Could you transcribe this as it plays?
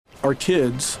Our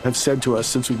kids have said to us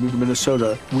since we moved to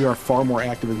Minnesota, we are far more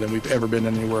active than we've ever been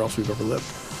anywhere else we've ever lived.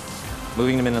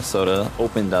 Moving to Minnesota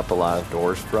opened up a lot of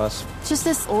doors for us. Just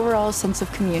this overall sense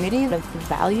of community, of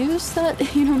values that,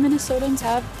 Minnesotans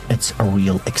have. It's a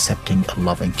real accepting,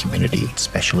 loving community,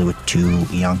 especially with 2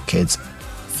 young kids.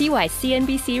 See why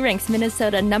CNBC ranks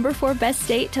Minnesota number 4 best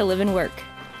state to live and work.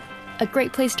 A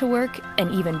great place to work,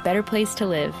 an even better place to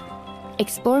live.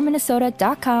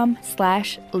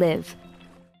 ExploreMinnesota.com/live.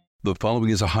 The following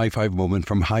is a high-five moment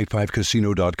from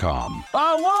highfivecasino.com.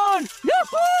 I won!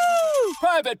 Yahoo!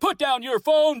 Private, put down your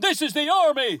phone. This is the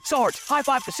Army. Sarge, High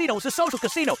Five Casino is a social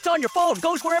casino. It's on your phone.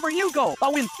 Goes wherever you go. I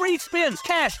win free spins,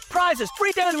 cash, prizes,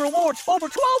 free daily rewards, over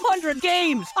 1,200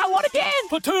 games. I won again.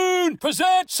 Platoon,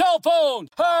 present cell phone.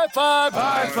 High Five.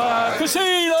 High Five.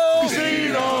 Casino.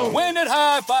 Casino. Win at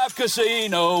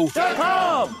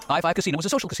highfivecasino.com. High Five Casino is a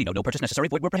social casino. No purchase necessary.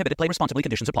 Void where prohibited. Play responsibly.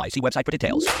 Conditions apply. See website for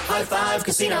details. High Five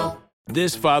Casino.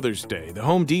 This Father's Day, the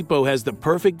Home Depot has the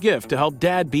perfect gift to help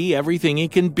Dad be everything he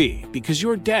can be, because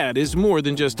your dad is more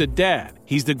than just a dad.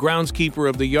 He's the groundskeeper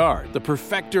of the yard, the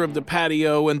perfecter of the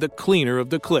patio, and the cleaner of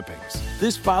the clippings.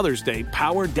 This Father's Day,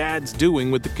 power Dad's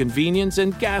doing with the convenience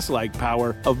and gas-like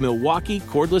power of Milwaukee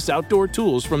cordless outdoor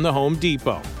tools from the Home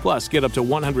Depot. Plus, get up to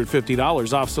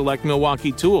 $150 off select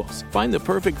Milwaukee tools. Find the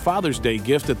perfect Father's Day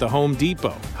gift at the Home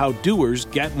Depot. How doers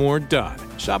get more done.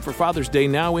 Shop for Father's Day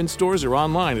now in stores or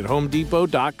online at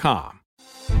homedepot.com.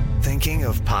 Thinking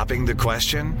of popping the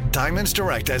question? Diamonds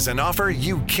Direct has an offer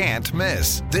you can't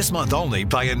miss. This month only,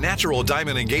 buy a natural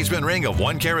diamond engagement ring of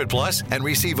 1 carat plus and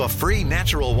receive a free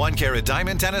natural 1 carat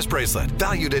diamond tennis bracelet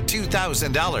valued at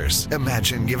 $2,000.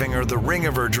 Imagine giving her the ring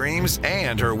of her dreams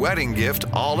and her wedding gift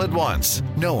all at once.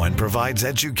 No one provides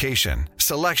education,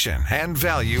 selection, and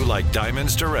value like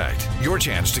Diamonds Direct. Your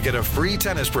chance to get a free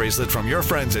tennis bracelet from your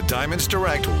friends at Diamonds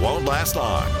Direct won't last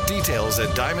long. Details at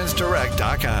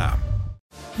diamondsdirect.com.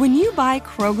 When you buy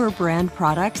Kroger brand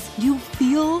products, you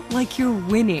feel like you're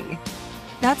winning.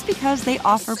 That's because they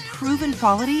offer proven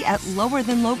quality at lower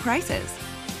than low prices.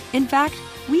 In fact,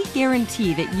 we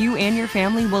guarantee that you and your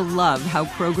family will love how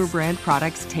Kroger brand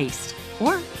products taste,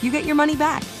 or you get your money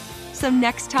back. So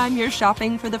next time you're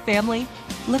shopping for the family,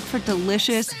 look for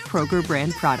delicious Kroger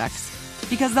brand products,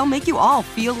 because they'll make you all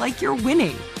feel like you're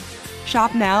winning.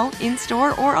 Shop now,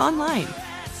 in-store, or online.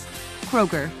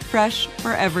 Kroger, fresh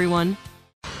for everyone.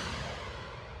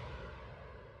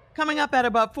 Coming up at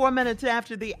about 4 minutes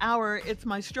after the hour, it's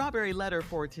my strawberry letter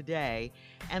for today.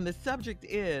 And the subject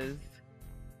is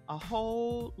a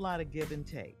whole lot of give and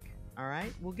take. All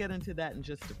right? We'll get into that in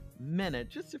just a minute,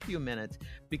 just a few minutes,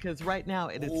 because right now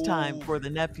it is time for the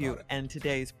nephew and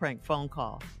today's prank phone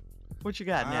call. What you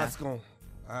got now?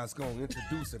 I was going to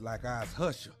introduce it like I was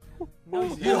Husher.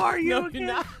 Who are you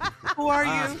again? Who are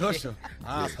you? I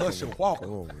was Husher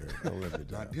Walker.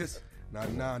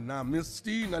 Now, Mr.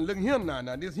 Steve, now look at him now.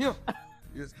 Now, this him.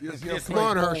 This Come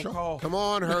on, Herschel. Come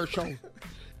on, Herschel.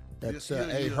 That's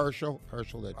Herschel.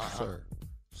 Herschel, that's sir.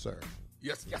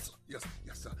 Yes,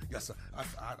 sir.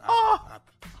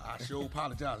 I sure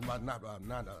apologize about not.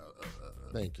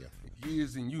 Thank you.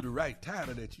 Using you the right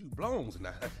title that you belongs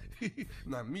now.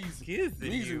 Now, me's you.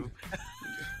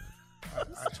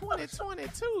 It's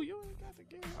 2022. You ain't got the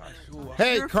game.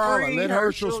 Hey, Carla, let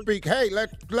Herschel speak. Hey,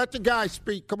 let the guy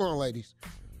speak. Come on, ladies.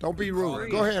 Don't be rude.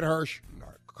 Go ahead, Hersch. No,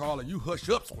 Carla, you hush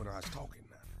up when I was talking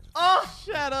now. Oh,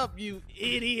 shut up, you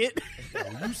idiot.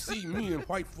 When you see me and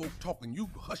white folk talking, you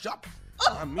hush up.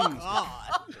 I mean,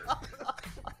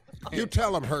 you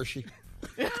tell him, Hershey.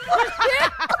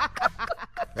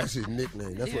 That's his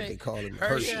nickname. That's what they call him,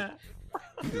 Hershey.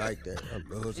 You like that? I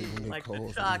love it when they like call the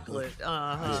me chocolate.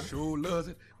 I sure loves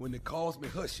it when they calls me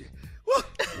Hushy.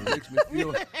 It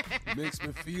makes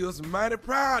me feel some mighty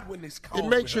proud when they call me. It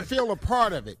makes you feel a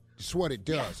part of it. That's what it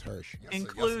does, Hershey. Yes,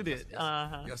 Included.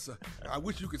 Yes, sir. I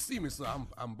wish you could see me, sir.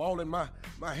 I'm balling my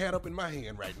head up in my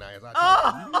hand right now as I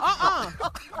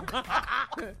talk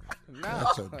to you.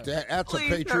 That's a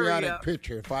patriotic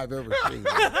picture if I've ever seen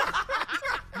it.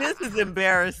 This is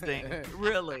embarrassing,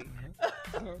 really.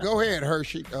 Go ahead,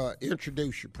 Hershey.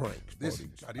 Introduce your prank. This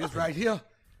right here.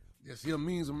 This here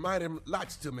means a mighty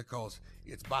lots to me because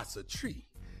it's about a tree.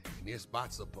 And it's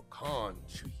about a pecan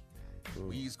tree.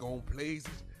 We's gonna place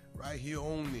it right here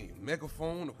on the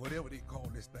megaphone or whatever they call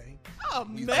this thing. Oh,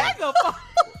 megaphone!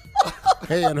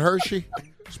 Hey, and Hershey,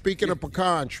 speaking of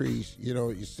pecan trees,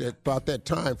 you said about that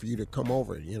time for you to come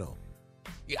over, Yeah,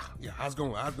 I was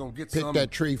gonna get pick some.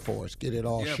 that tree for us, get it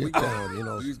all shipped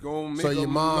down, He's gonna make so your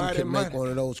mom can make mighty. one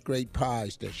of those great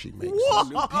pies that she makes.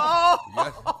 Whoa!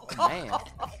 Yes. Man.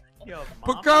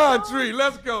 Pecan tree,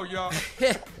 let's go, y'all.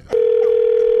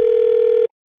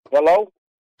 Hello?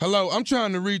 Hello, I'm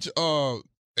trying to reach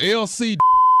LC.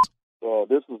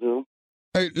 This is him.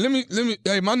 Hey, let me.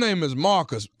 Hey, my name is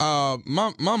Marcus. My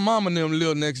mom and them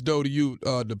live next door to you.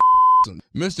 The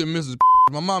Mr. and Mrs.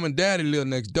 My mom and daddy live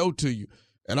next door to you,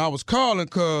 and I was calling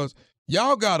cause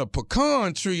y'all got a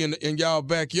pecan tree in y'all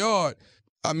backyard.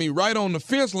 I mean, right on the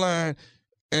fence line,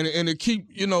 and it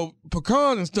keep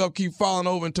pecans and stuff keep falling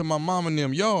over into my mom and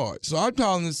them yard. So I'm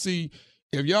calling to see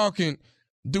if y'all can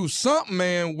do something,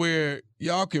 man, where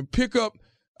y'all can pick up.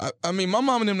 I mean, my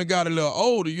mom and them that got a little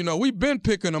older, we've been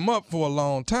picking them up for a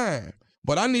long time.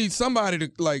 But I need somebody to,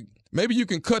 maybe you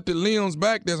can cut the limbs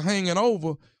back that's hanging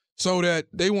over so that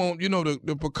they won't,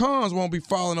 the pecans won't be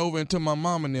falling over into my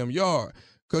mom and them yard.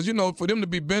 Because, for them to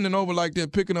be bending over like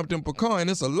that, picking up them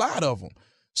pecans, it's a lot of them.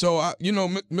 So,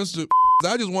 Mr.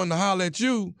 I just wanted to holler at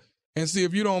you and see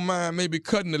if you don't mind maybe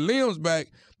cutting the limbs back.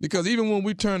 Because even when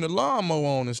we turn the lawnmower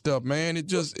on and stuff, man, it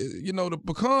just, the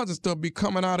pecans and stuff be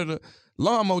coming out of the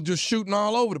lawnmower just shooting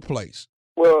all over the place.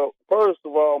 Well, first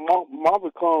of all, my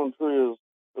pecan tree is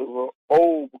an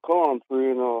old pecan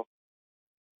tree, and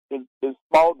it's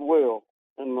sprouted well,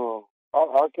 and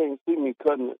I can't see me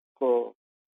cutting it. So,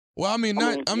 well, I'm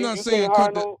not you saying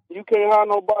cut you can't hire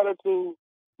nobody to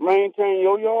maintain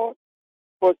your yard,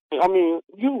 but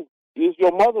it's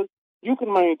your mother. You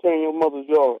can maintain your mother's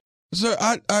yard. Sir,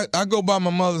 I go by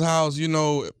my mother's house,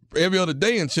 every other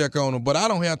day and check on her, but I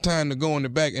don't have time to go in the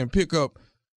back and pick up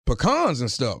pecans and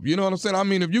stuff. You know what I'm saying? I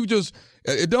mean, if you just,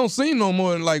 it don't seem no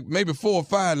more than like maybe 4 or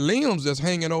 5 limbs that's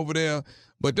hanging over there,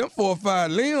 but them 4 or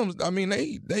 5 limbs, I mean,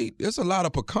 it's a lot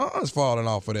of pecans falling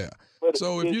off of there. But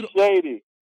so it's if you shady.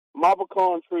 My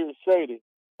pecan tree is shady.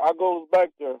 I goes back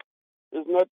there. There's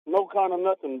no kind of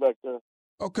nothing back there.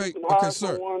 Okay, you can hire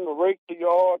sir. someone to rake the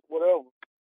yard, whatever.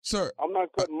 Sir, I'm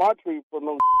not cutting my tree for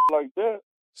no like that.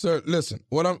 Sir, listen.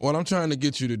 What I'm trying to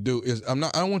get you to do is I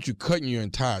don't want you cutting your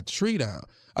entire tree down.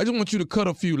 I just want you to cut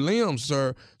a few limbs,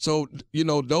 sir. So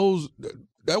those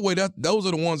that way those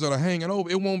are the ones that are hanging over.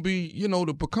 It won't be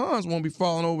the pecans won't be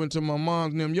falling over into my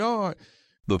mom's and them yard.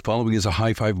 The following is a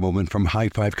high five moment from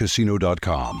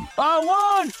highfivecasino.com. I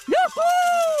won! Yahoo!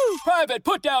 Private,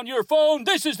 put down your phone.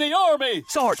 This is the Army.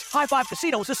 Sarge, High Five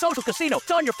Casino is a social casino. It's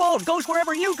on your phone, goes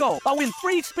wherever you go. I win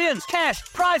free spins, cash,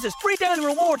 prizes, free daily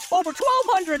rewards, over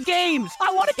 1,200 games.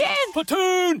 I won again!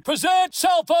 Platoon, present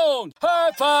cell phone.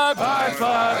 High Five. High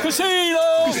Five.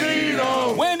 Casino.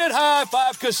 Casino. Win at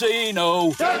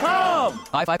highfivecasino.com.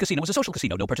 High Five Casino is a social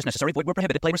casino. No purchase necessary. Void where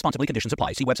prohibited. Play responsibly. Conditions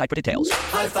apply. See website for details.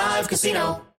 High Five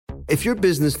Casino. If your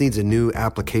business needs a new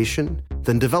application,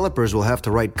 then developers will have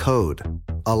to write code.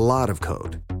 A lot of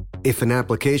code. If an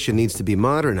application needs to be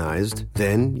modernized,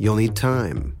 then you'll need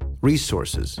time,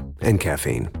 resources, and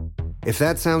caffeine. If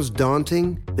that sounds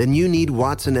daunting, then you need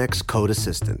Watson X Code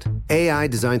Assistant. AI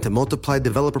designed to multiply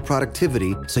developer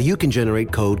productivity so you can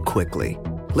generate code quickly.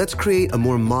 Let's create a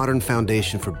more modern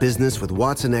foundation for business with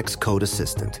Watson X Code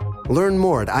Assistant. Learn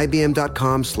more at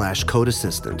ibm.com/code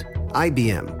assistant.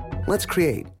 IBM. Let's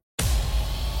create.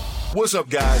 What's up,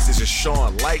 guys? This is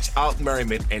Sean Lights Out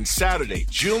Merriman, and Saturday,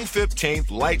 June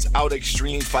 15th, Lights Out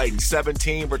Extreme Fighting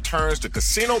 17 returns to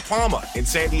Casino Palma in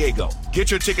San Diego.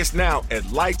 Get your tickets now at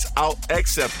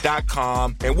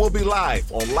lightsoutxf.com, and we'll be live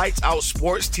on Lights Out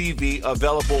Sports TV,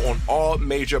 available on all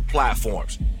major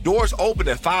platforms. Doors open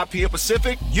at 5 p.m.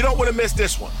 Pacific. You don't want to miss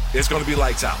this one. It's going to be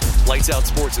lights out. Lights Out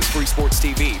Sports is free sports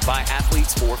TV by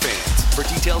athletes for fans. For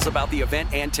details about the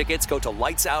event and tickets, go to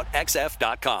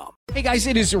lightsoutxf.com. Hey guys,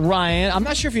 it is Ryan. I'm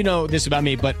not sure if you know this about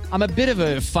me, but I'm a bit of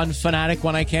a fun fanatic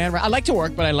when I can. I like to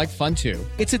work, but I like fun too.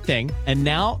 It's a thing. And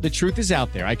now the truth is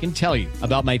out there. I can tell you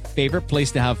about my favorite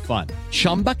place to have fun.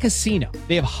 Chumba Casino.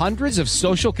 They have hundreds of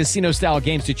social casino style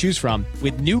games to choose from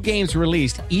with new games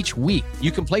released each week.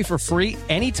 You can play for free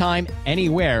anytime,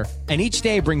 anywhere. And each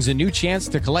day brings a new chance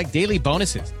to collect daily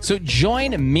bonuses. So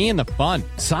join me in the fun.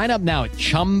 Sign up now at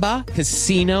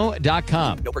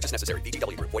ChumbaCasino.com. No purchase necessary.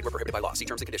 VGW Group. Void where prohibited by law. See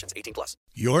terms and conditions. 18+.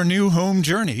 Your new home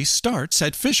journey starts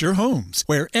at Fisher Homes,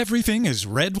 where everything is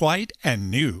red, white, and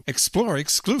new. Explore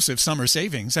exclusive summer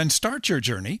savings and start your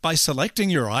journey by selecting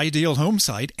your ideal home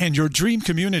site and your dream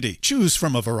community. Choose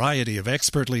from a variety of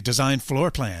expertly designed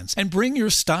floor plans and bring your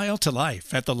style to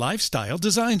life at the Lifestyle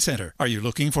Design Center. Are you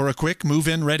looking for a quick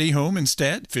move-in ready home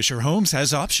instead? Fisher Homes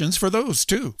has options for those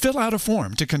too. Fill out a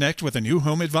form to connect with a new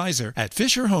home advisor at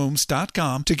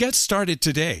FisherHomes.com to get started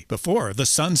today before the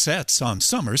sun sets on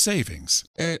summer savings.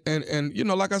 And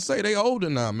like I say, they older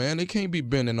now, man. They can't be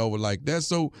bending over like that.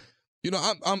 So,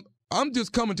 I'm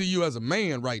just coming to you as a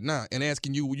man right now and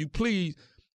asking you, will you please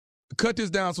cut this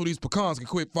down so these pecans can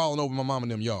quit falling over my mom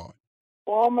and them yard?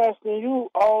 Well, I'm asking you,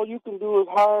 all you can do is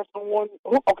hire someone.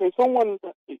 Okay, someone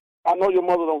I know your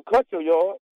mother don't cut your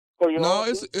yard. No,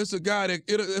 it's a guy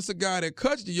that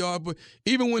cuts the yard. But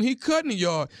even when he cutting the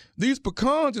yard, these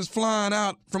pecans is flying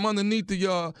out from underneath the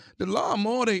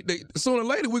lawnmower. They sooner or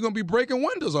later we're gonna be breaking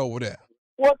windows over there.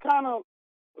 What kind of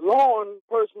lawn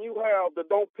person you have that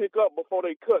don't pick up before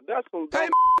they cut? That's some. Hey,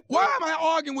 why am I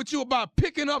arguing with you about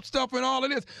picking up stuff and all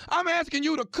of this? I'm asking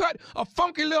you to cut a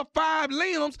funky little 5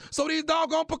 limbs so these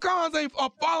doggone pecans ain't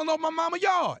falling off my mama's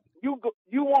yard. You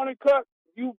want to cut?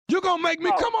 You gonna make me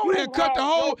come over here and cut the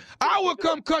whole? I will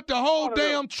come cut the whole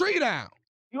damn tree down.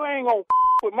 You ain't gonna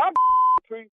with my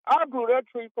tree. I grew that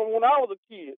tree from when I was a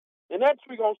kid, and that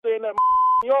tree gonna stay in that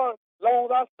yard as long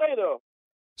as I stay there.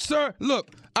 Sir,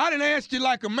 look, I didn't ask you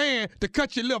like a man to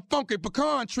cut your little funky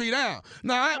pecan tree down.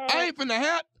 Now I ain't finna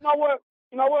have.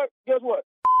 You know what? Guess what?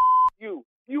 You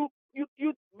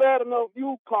bad enough.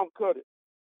 You come cut it.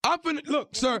 I'm finna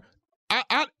look, sir.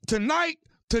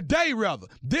 Today,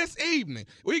 this evening,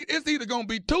 it's either going to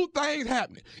be 2 things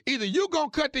happening. Either you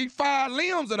going to cut these 5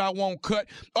 limbs that I won't cut,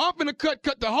 or I'm finna cut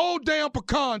the whole damn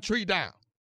pecan tree down.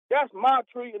 That's my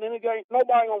tree, and then ain't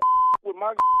nobody going to with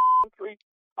my tree.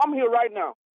 I'm here right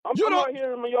now. I'm right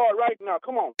here in my yard right now.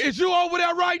 Come on. Is you over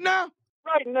there right now?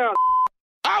 Right now.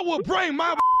 I will bring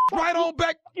my right on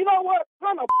back. You know what?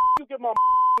 How the you get my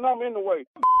number in the way?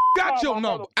 Got your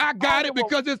number. I got it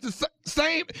because it's the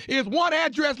same. It's one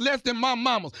address less than my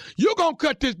mama's. You gonna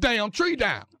cut this damn tree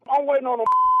down. I'm waiting on them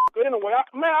anyway. I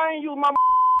ain't used my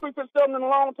 357 in a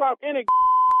long time any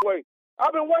way.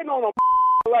 I've been waiting on them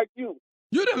like you.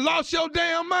 You done lost your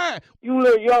damn mind. You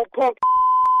little young punk.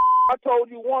 I told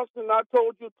you once and I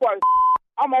told you twice.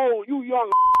 I'm old. You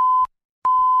young.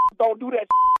 Don't do that.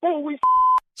 Fool, we.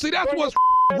 See, that's what's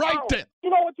right there. You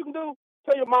know what you can do?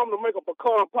 Tell your mama to make a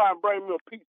pecan pie and bring me a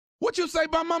piece. What you say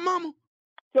about my mama?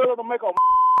 Tell her to make a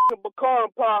pecan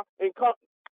pie and come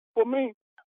for me.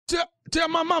 Tell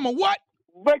my mama what?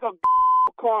 Make a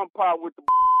pecan pie with the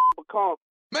pecan.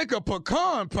 Make a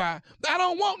pecan pie? I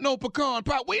don't want no pecan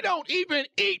pie. We don't even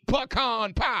eat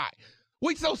pecan pie.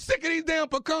 We so sick of these damn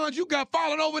pecans you got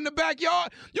falling over in the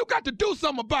backyard. You got to do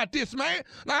something about this, man.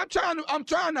 Now I'm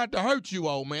trying not to hurt you,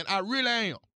 old man. I really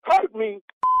am. Hurt me?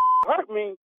 Hurt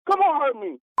me? Come on, hurt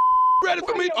me. Ready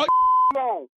for me?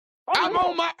 I'm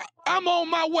on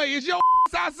my way. Is your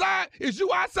outside? Is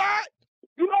you outside?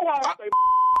 You know how I stay.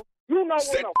 You know when the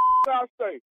I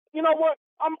stay. You know what?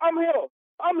 I'm here.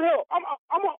 I'm here. I'm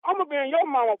gonna be in your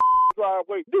mama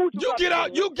driveway. You get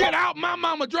out. You get out my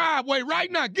mama driveway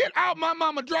right now. Get out my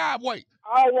mama driveway.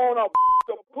 I want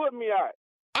to put me out.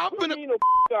 I'm finna.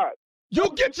 Out.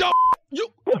 You get your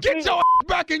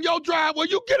back in your driveway.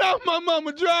 You get out my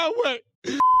mama driveway.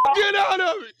 Get out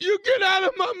of it. You get out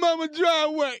of my mama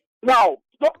driveway. No.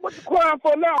 What you crying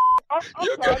for now? I'm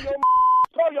sorry, tell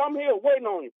you I'm here waiting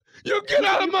on you. You get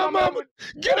out of my mama.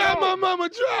 Get out of my mama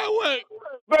driveway.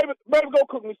 Baby, go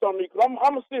cook me something, because I'm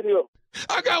going to sit here.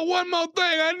 I got one more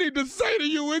thing I need to say to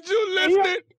you. Would you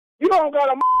listen? You don't got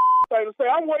a thing to say.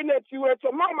 I'm waiting at you at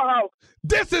your mama house.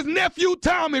 This is Nephew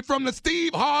Tommy from the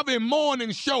Steve Harvey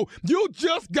Morning Show. You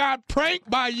just got pranked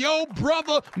by your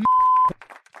brother.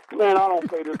 Man, I don't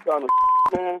say this kind of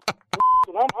man.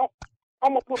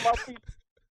 I'm going to put my feet.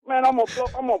 Man, I'm going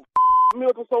to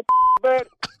milk it so bad.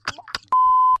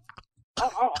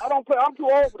 I don't play. I'm too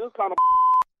old for this kind of.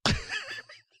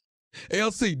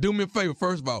 LC, do me a favor,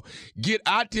 first of all. Get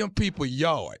out them people's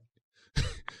yard.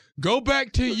 Go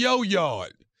back to your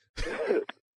yard.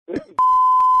 Man,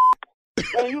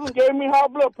 you done gave me high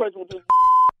blood pressure with this.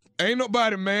 Ain't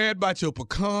nobody mad about your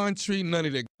pecan tree, none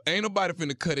of that. Ain't nobody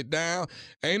finna cut it down.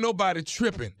 Ain't nobody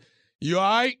tripping. You all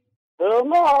right? Hell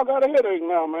no, I got a headache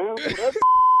now, man.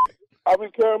 I'll be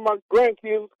carrying my grandkids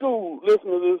to school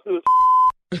listening to this.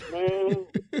 Man,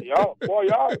 y'all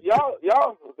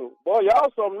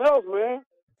something else, man.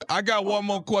 I got one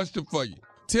more question for you.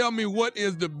 Tell me, what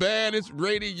is the baddest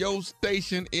radio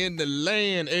station in the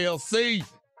land, LC?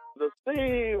 The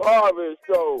Steve Harvey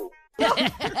Show.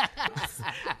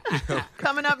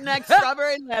 Coming up next,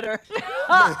 Strawberry Letter.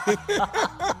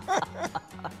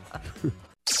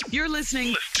 You're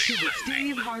listening to the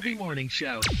Steve Harvey Morning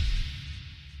Show.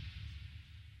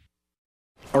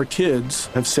 Our kids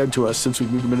have said to us since we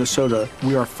moved to Minnesota,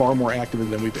 we are far more active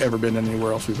than we've ever been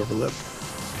anywhere else we've ever lived.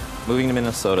 Moving to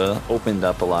Minnesota opened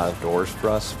up a lot of doors for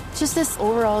us. Just this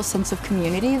overall sense of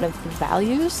community, of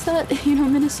values that,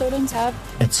 Minnesotans have.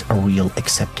 It's a real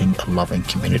accepting, loving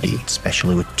community,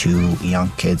 especially with 2 young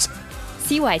kids.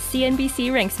 See why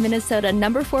CNBC ranks Minnesota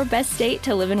number 4 best state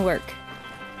to live and work.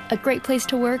 A great place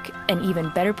to work, an even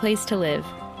better place to live.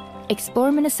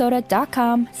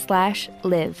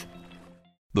 ExploreMinnesota.com/live.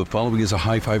 The following is a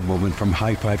high five moment from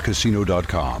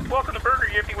highfivecasino.com. Welcome to Burger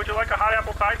Yippee. Would you like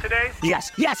pie today?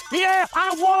 Yes, yeah,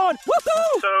 I won!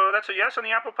 Woohoo! So that's a yes on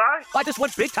the apple pie? I just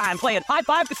went big time playing High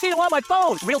Five Casino on my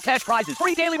phone. Real cash prizes,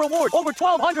 free daily rewards, over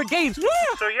 1,200 games. Yeah!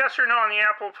 So yes or no on the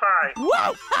apple pie?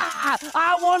 Whoa!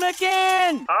 I won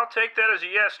again! I'll take that as a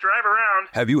yes. Drive around.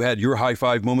 Have you had your high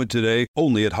five moment today?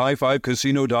 Only at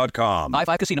highfivecasino.com. High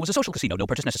Five Casino is a social casino. No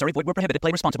purchase necessary. Void where prohibited.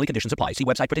 Play responsibly. Conditions apply. See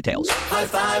website for details. High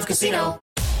Five Casino.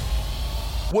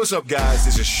 What's up, guys?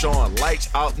 This is Sean Lights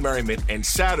Out Merriman, and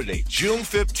Saturday, June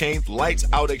 15th, Lights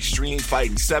Out Extreme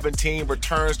Fighting 17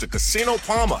 returns to Casino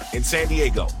Palma in San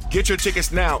Diego. Get your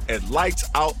tickets now at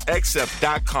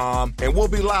lightsoutxf.com, and we'll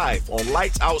be live on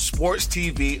Lights Out Sports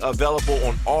TV, available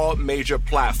on all major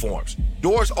platforms.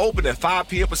 Doors open at 5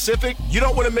 p.m. Pacific. You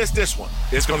don't want to miss this one.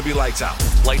 It's going to be lights out.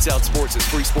 Lights Out Sports is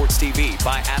free sports TV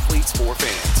by athletes for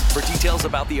fans. For details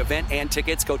about the event and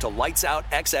tickets, go to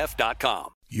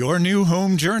lightsoutxf.com. Your new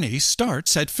home journey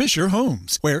starts at Fisher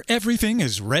Homes, where everything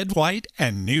is red, white,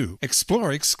 and new.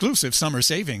 Explore exclusive summer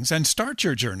savings and start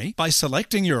your journey by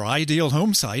selecting your ideal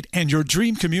home site and your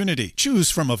dream community.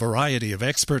 Choose from a variety of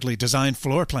expertly designed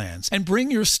floor plans and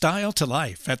bring your style to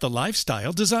life at the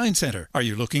Lifestyle Design Center. Are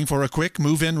you looking for a quick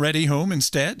move-in ready home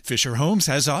instead? Fisher Homes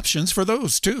has options for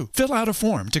those too. Fill out a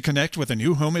form to connect with a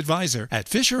new home advisor at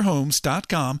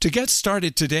fisherhomes.com to get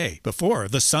started today before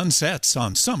the sun sets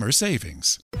on summer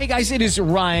savings. Hey guys, it is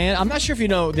Ryan. I'm not sure if you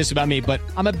know this about me, but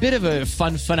I'm a bit of a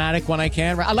fun fanatic when I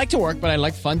can. I like to work, but I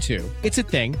like fun too. It's a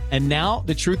thing. And now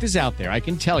the truth is out there. I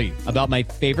can tell you about my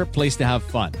favorite place to have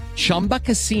fun. Chumba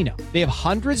Casino. They have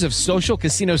hundreds of social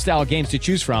casino style games to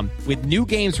choose from with new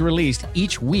games released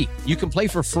each week. You can play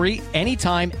for free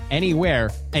anytime,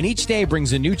 anywhere. And each day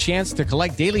brings a new chance to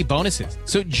collect daily bonuses.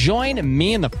 So join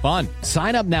me in the fun.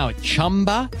 Sign up now at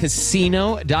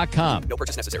ChumbaCasino.com. No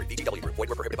purchase necessary. VGW Group. Void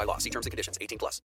where prohibited by law. See terms and conditions. 18+.